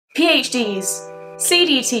PhDs,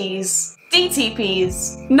 CDTs,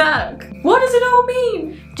 DTPs, NERC. What does it all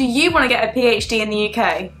mean? Do you want to get a PhD in the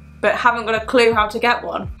UK but haven't got a clue how to get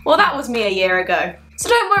one? Well, that was me a year ago. So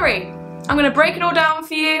don't worry, I'm going to break it all down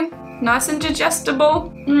for you, nice and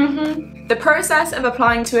digestible. The process of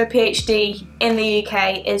applying to a PhD in the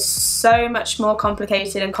UK is so much more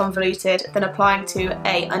complicated and convoluted than applying to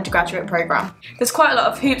an undergraduate programme. There's quite a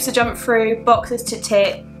lot of hoops to jump through, boxes to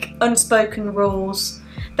tick, unspoken rules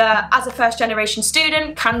that as a first generation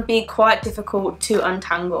student can be quite difficult to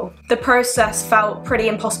untangle. The process felt pretty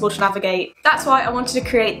impossible to navigate. That's why I wanted to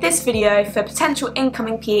create this video for potential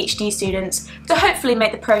incoming PhD students to hopefully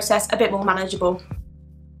make the process a bit more manageable.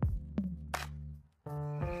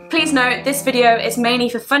 Please note, this video is mainly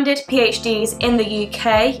for funded PhDs in the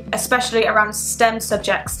UK, especially around STEM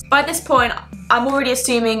subjects. By this point, I'm already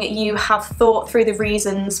assuming you have thought through the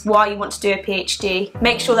reasons why you want to do a PhD.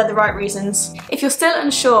 Make sure they're the right reasons. If you're still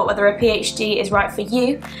unsure whether a PhD is right for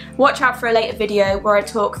you, watch out for a later video where I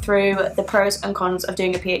talk through the pros and cons of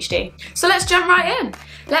doing a PhD. So let's jump right in.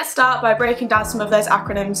 Let's start by breaking down some of those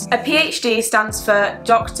acronyms. A PhD stands for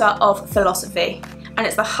Doctor of Philosophy, and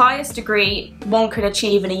it's the highest degree one could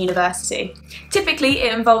achieve in a university. Typically,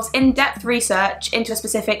 it involves in-depth research into a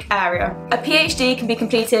specific area. A PhD can be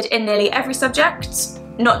completed in nearly every subject,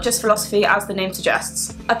 not just philosophy as the name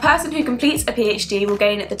suggests. A person who completes a PhD will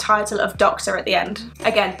gain the title of doctor at the end.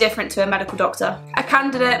 Again, different to a medical doctor. A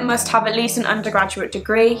candidate must have at least an undergraduate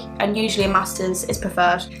degree, and usually a master's is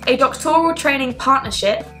preferred. A doctoral training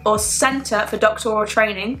partnership, or Centre for Doctoral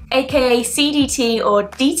Training, aka CDT or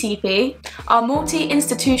DTP, are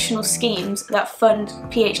multi-institutional schemes that fund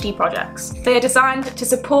PhD projects. They are designed to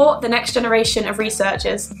support the next generation of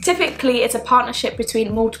researchers. Typically, it's a partnership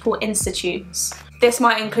between multiple institutes. This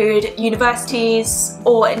might include universities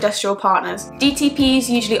or industrial partners. DTPs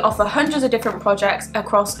usually offer hundreds of different projects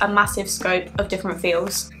across a massive scope of different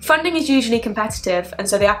fields. Funding is usually competitive, and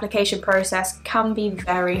so the application process can be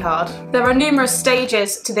very hard. There are numerous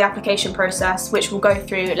stages to the application process, which we'll go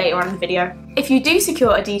through later on in the video. If you do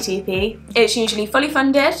secure a DTP, it's usually fully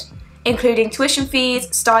funded, including tuition fees,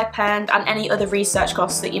 stipend, and any other research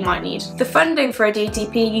costs that you might need. The funding for a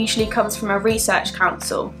DTP usually comes from a research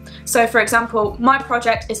council. So for example, my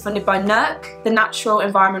project is funded by NERC, the Natural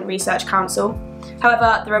Environment Research Council.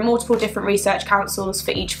 However, there are multiple different research councils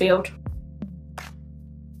for each field.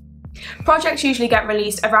 Projects usually get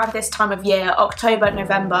released around this time of year, October,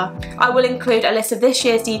 November. I will include a list of this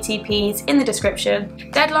year's DTPs in the description.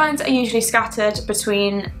 Deadlines are usually scattered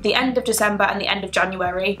between the end of December and the end of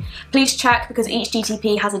January. Please check because each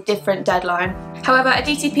DTP has a different deadline. However, a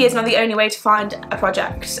DTP is not the only way to find a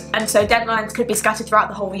project, and so deadlines could be scattered throughout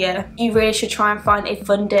the whole year. You really should try and find a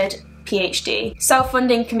funded PhD.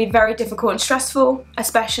 Self-funding can be very difficult and stressful,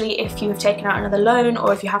 especially if you have taken out another loan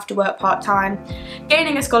or if you have to work part-time.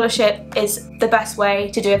 Gaining a scholarship is the best way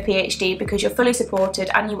to do a PhD because you're fully supported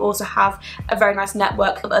and you also have a very nice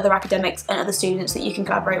network of other academics and other students that you can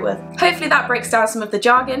collaborate with. Hopefully that breaks down some of the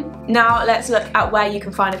jargon. Now let's look at where you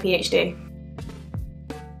can find a PhD.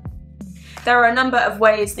 There are a number of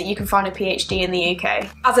ways that you can find a PhD in the UK.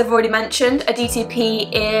 As I've already mentioned, a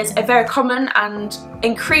DTP is a very common and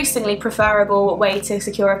increasingly preferable way to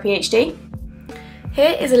secure a PhD.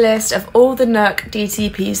 Here is a list of all the NERC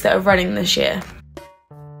DTPs that are running this year.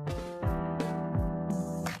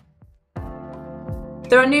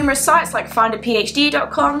 There are numerous sites like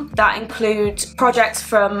findaphd.com that include projects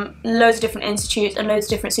from loads of different institutes and loads of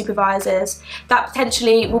different supervisors that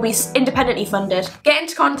potentially will be independently funded. Get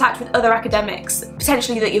into contact with other academics,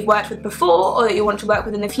 potentially that you've worked with before or that you want to work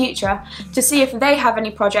with in the future, to see if they have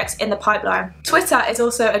any projects in the pipeline. Twitter is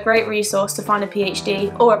also a great resource to find a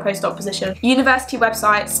PhD or a postdoc position. University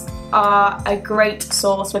websites are a great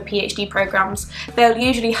source for PhD programs. They'll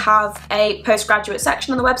usually have a postgraduate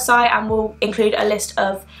section on the website and will include a list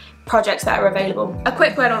of projects that are available. A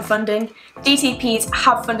quick word on funding. DTPs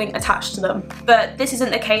have funding attached to them, but this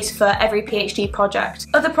isn't the case for every PhD project.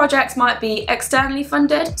 Other projects might be externally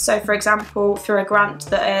funded, so for example through a grant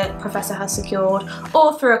that a professor has secured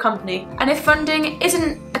or through a company. And if funding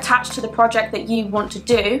isn't attached to the project that you want to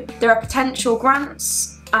do, there are potential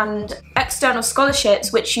grants and external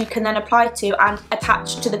scholarships which you can then apply to and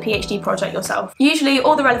attach to the PhD project yourself. Usually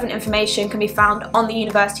all the relevant information can be found on the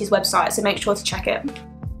university's website, so make sure to check it.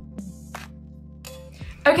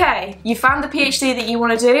 Okay, you found the PhD that you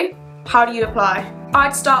want to do. How do you apply?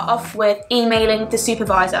 I'd start off with emailing the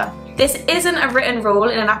supervisor. This isn't a written rule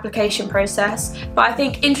in an application process, but I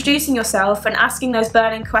think introducing yourself and asking those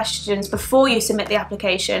burning questions before you submit the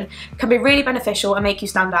application can be really beneficial and make you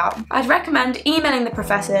stand out. I'd recommend emailing the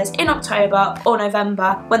professors in October or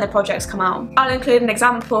November when the projects come out. I'll include an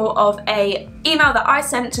example of an email that I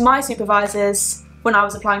sent to my supervisors when I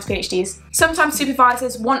was applying to PhDs. Sometimes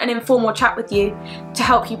supervisors want an informal chat with you to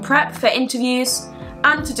help you prep for interviews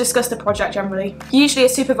and to discuss the project generally. Usually a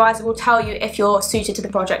supervisor will tell you if you're suited to the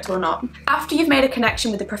project or not. After you've made a connection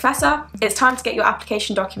with the professor, it's time to get your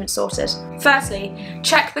application documents sorted. Firstly,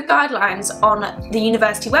 check the guidelines on the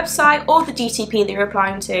university website or the DTP that you're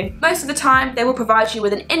applying to. Most of the time, they will provide you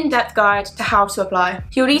with an in-depth guide to how to apply.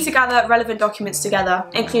 You'll need to gather relevant documents together,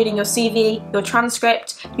 including your CV, your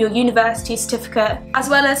transcript, your university certificate, as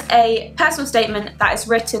well as a personal statement that is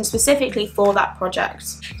written specifically for that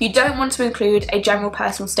project. You don't want to include a general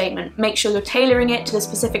personal statement. Make sure you're tailoring it to the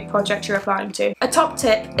specific project you're applying to. A top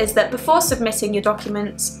tip is that before submitting your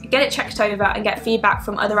documents, get it checked over and get feedback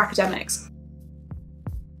from other academics.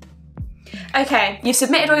 Okay, you've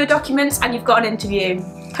submitted all your documents and you've got an interview.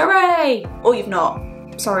 Hooray! Or you've not.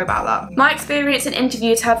 Sorry about that. My experience in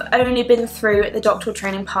interviews have only been through the doctoral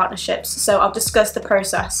training partnerships, so I'll discuss the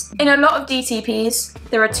process. In a lot of DTPs,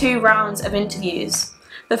 there are 2 rounds of interviews.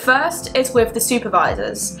 The first is with the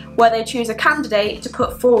supervisors, where they choose a candidate to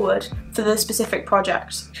put forward for the specific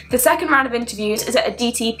project. The second round of interviews is at a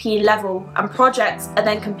DTP level, and projects are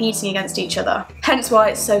then competing against each other. Hence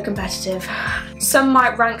why it's so competitive. Some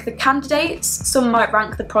might rank the candidates, some might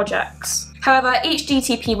rank the projects. However, each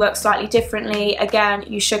DTP works slightly differently. Again,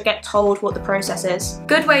 you should get told what the process is.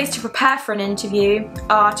 Good ways to prepare for an interview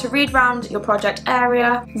are to read around your project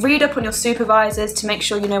area, read up on your supervisors to make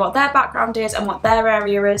sure you know what their background is and what their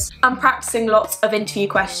area is, and practicing lots of interview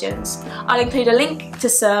questions. I'll include a link to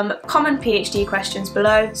some common PhD questions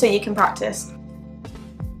below so you can practice.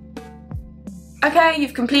 Okay,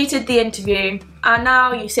 you've completed the interview, and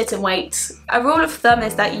now you sit and wait. A rule of thumb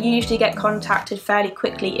is that you usually get contacted fairly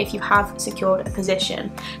quickly if you have secured a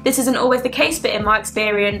position. This isn't always the case, but in my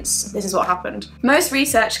experience, this is what happened. Most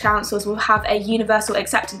research councils will have a universal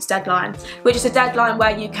acceptance deadline, which is a deadline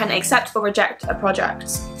where you can accept or reject a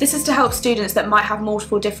project. This is to help students that might have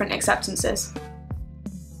multiple different acceptances.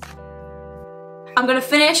 I'm going to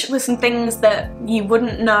finish with some things that you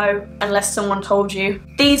wouldn't know unless someone told you.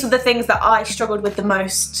 These were the things that I struggled with the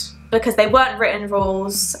most because they weren't written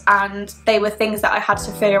rules and they were things that I had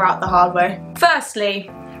to figure out the hard way.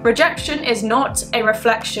 Firstly, rejection is not a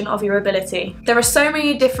reflection of your ability. There are so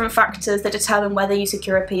many different factors that determine whether you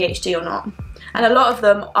secure a PhD or not, and a lot of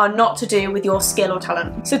them are not to do with your skill or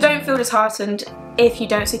talent. So don't feel disheartened if you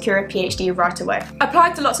don't secure a PhD right away.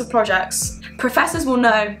 Apply to lots of projects. Professors will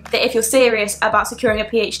know that if you're serious about securing a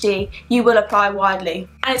PhD, you will apply widely,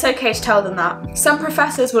 and it's okay to tell them that. Some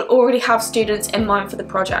professors will already have students in mind for the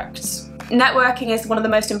projects. Networking is one of the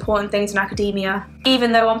most important things in academia.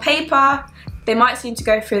 Even though on paper, they might seem to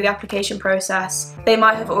go through the application process, they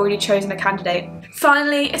might have already chosen a candidate.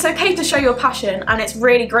 Finally, it's okay to show your passion, and it's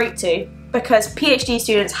really great to, because PhD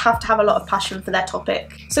students have to have a lot of passion for their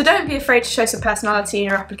topic. So don't be afraid to show some personality in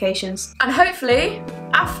your applications. And hopefully,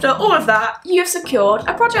 after all of that, you've secured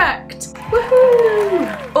a project.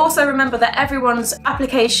 Woohoo! Also remember that everyone's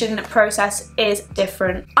application process is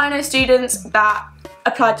different. I know students that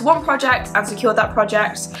applied to one project and secured that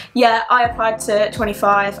project. Yeah, I applied to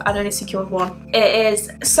 25 and only secured 1. It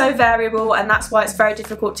is so variable, and that's why it's very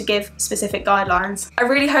difficult to give specific guidelines. I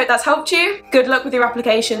really hope that's helped you. Good luck with your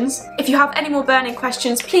applications. If you have any more burning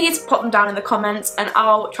questions, please pop them down in the comments and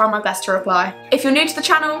I'll try my best to reply. If you're new to the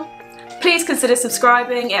channel, please consider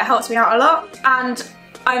subscribing, it helps me out a lot, and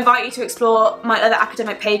I invite you to explore my other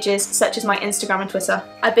academic pages such as my Instagram and Twitter.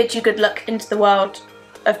 I bid you good luck into the world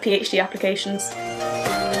of PhD applications.